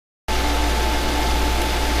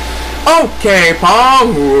Okay,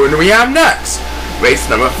 Paul, who do we have next? Race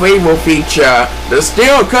number 3 will feature the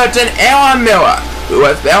Steel Curtain Aaron Miller, who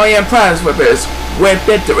was very impressed with his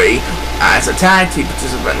victory as a tag team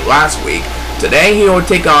participant last week. Today he will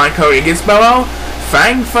take on Cody Gisbello,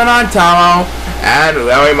 Frank Fernandaro, and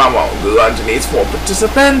Larry Mammo, who underneath 4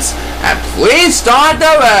 participants. And please start the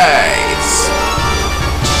race!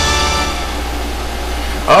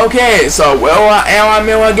 Okay, so will Aaron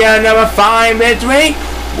Miller get another fine victory?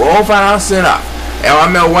 We'll find out soon enough.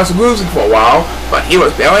 Aaron Miller was losing for a while, but he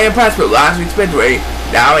was very impressed with last week's victory.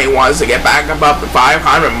 Now he wants to get back above the 500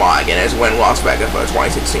 mark in his win-loss record for the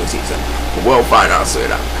 2016 season. But we'll find out soon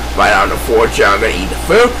enough. Right now the 4 Chao are going to eat the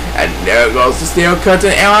food, and there goes the Steel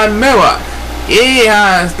Curtain Aaron Miller. He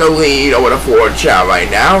has the lead over the 4 Chao right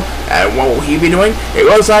now, and what will he be doing? It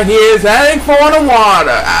looks like he is heading for the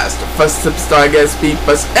water, as the first superstar gets beat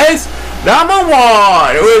is number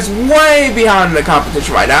 1, who is way behind the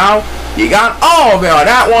competition right now. He got all of it on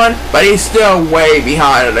that one, but he's still way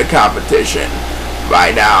behind in the competition.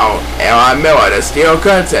 Right now, Aaron Miller, the Steel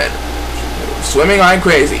Curtain, swimming like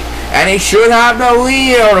crazy. And he should have the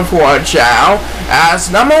lead on the 4 Chao,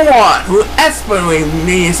 as number 1, who desperately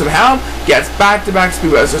needs some help, gets back-to-back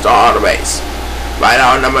speed races on the race. Right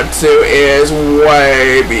now, number 2 is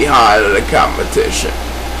way behind in the competition.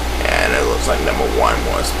 And it looks like number 1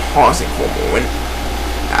 was pausing for a moment.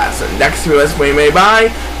 As the next 2 is made by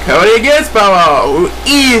Cody Gisbello, who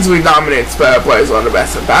easily dominates 3rd place on the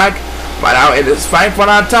best of back. Right now it is Frank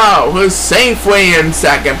Fernandaro, who's safely in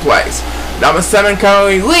 2nd place. Number 7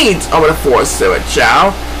 currently leads over the 4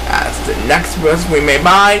 Chao. As the next person we made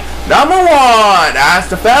by number 1. As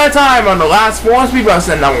the 3rd time on the last 4 speed bus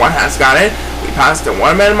that number 1 has got it. We passed the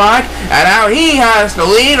 1 minute mark, and now he has the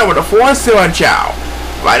lead over the 4 Chao.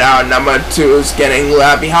 Right now, number 2 is getting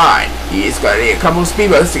left behind. He's going to need a couple of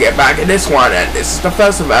speed bumps to get back in this one, and this is the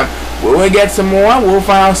first of them. Will we get some more? We'll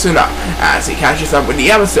find out soon enough as he catches up with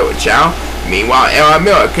the other Chao. Meanwhile, Aaron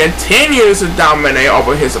Miller continues to dominate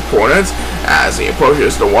over his opponents as he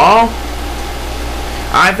approaches the wall.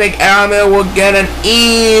 I think Aaron Miller will get an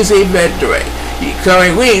easy victory. He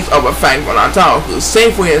currently leads over Frank Fernandaro, who's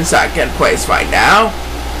safely in 2nd place right now.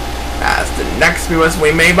 As the next viewers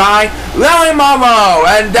we made by Larry Mammo,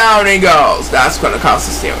 and down he goes. That's going to cause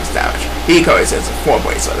the serious damage. He currently sits in 4th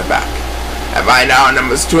place on the back. And right now,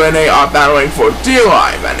 numbers 2 and 8 are battling for dear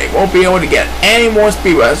life, and they won't be able to get any more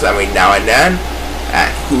speed runs every now and then.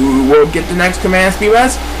 And who will get the next command speed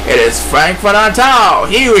runs? It is Frank Fernandaro.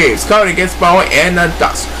 He leaves Cody Gisbello in the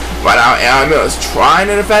dust. Right now, Aaron Miller is trying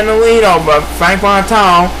to defend the lead over Frank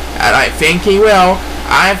Fernandaro, and I think he will.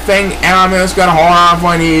 I think Aaron Miller is going to hold on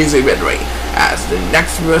for an easy victory. As the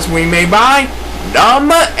next person we made by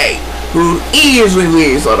number 8, who easily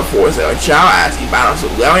leads on the 4 Chao as he battles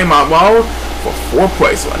with Larry Mammo for 4th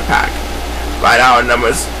place on the pack. Right now,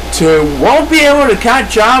 numbers 2 won't be able to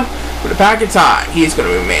catch up with the pack in time. He's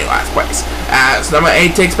going to remain last place. As number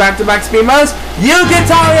 8 takes back-to-back speed bumps, you can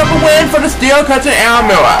tally up a win for the Steel Curtain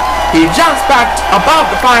Aaron Miller. He jumps back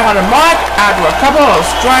above the 500 mark after a couple of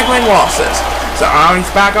straggling losses. So he's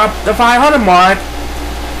back up the 500 mark.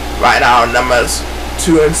 Right now, numbers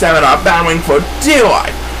 2 and 7 are battling for dear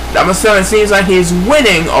life. Number 7 seems like he's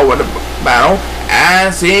winning over the battle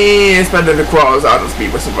as he is better to close out the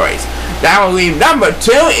speed with some race. That will leave number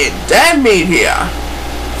 2 in dead meat here.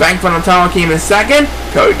 Frank Fernandaro came in 2nd.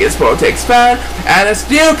 Cody Gisbello takes 3rd, and the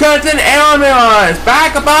Steel Curtain Aaron Miller is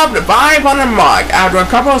back above the 500 mark after a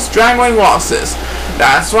couple of straggling losses.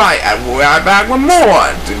 That's right, and we're back with more.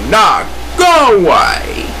 Do not go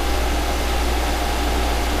away.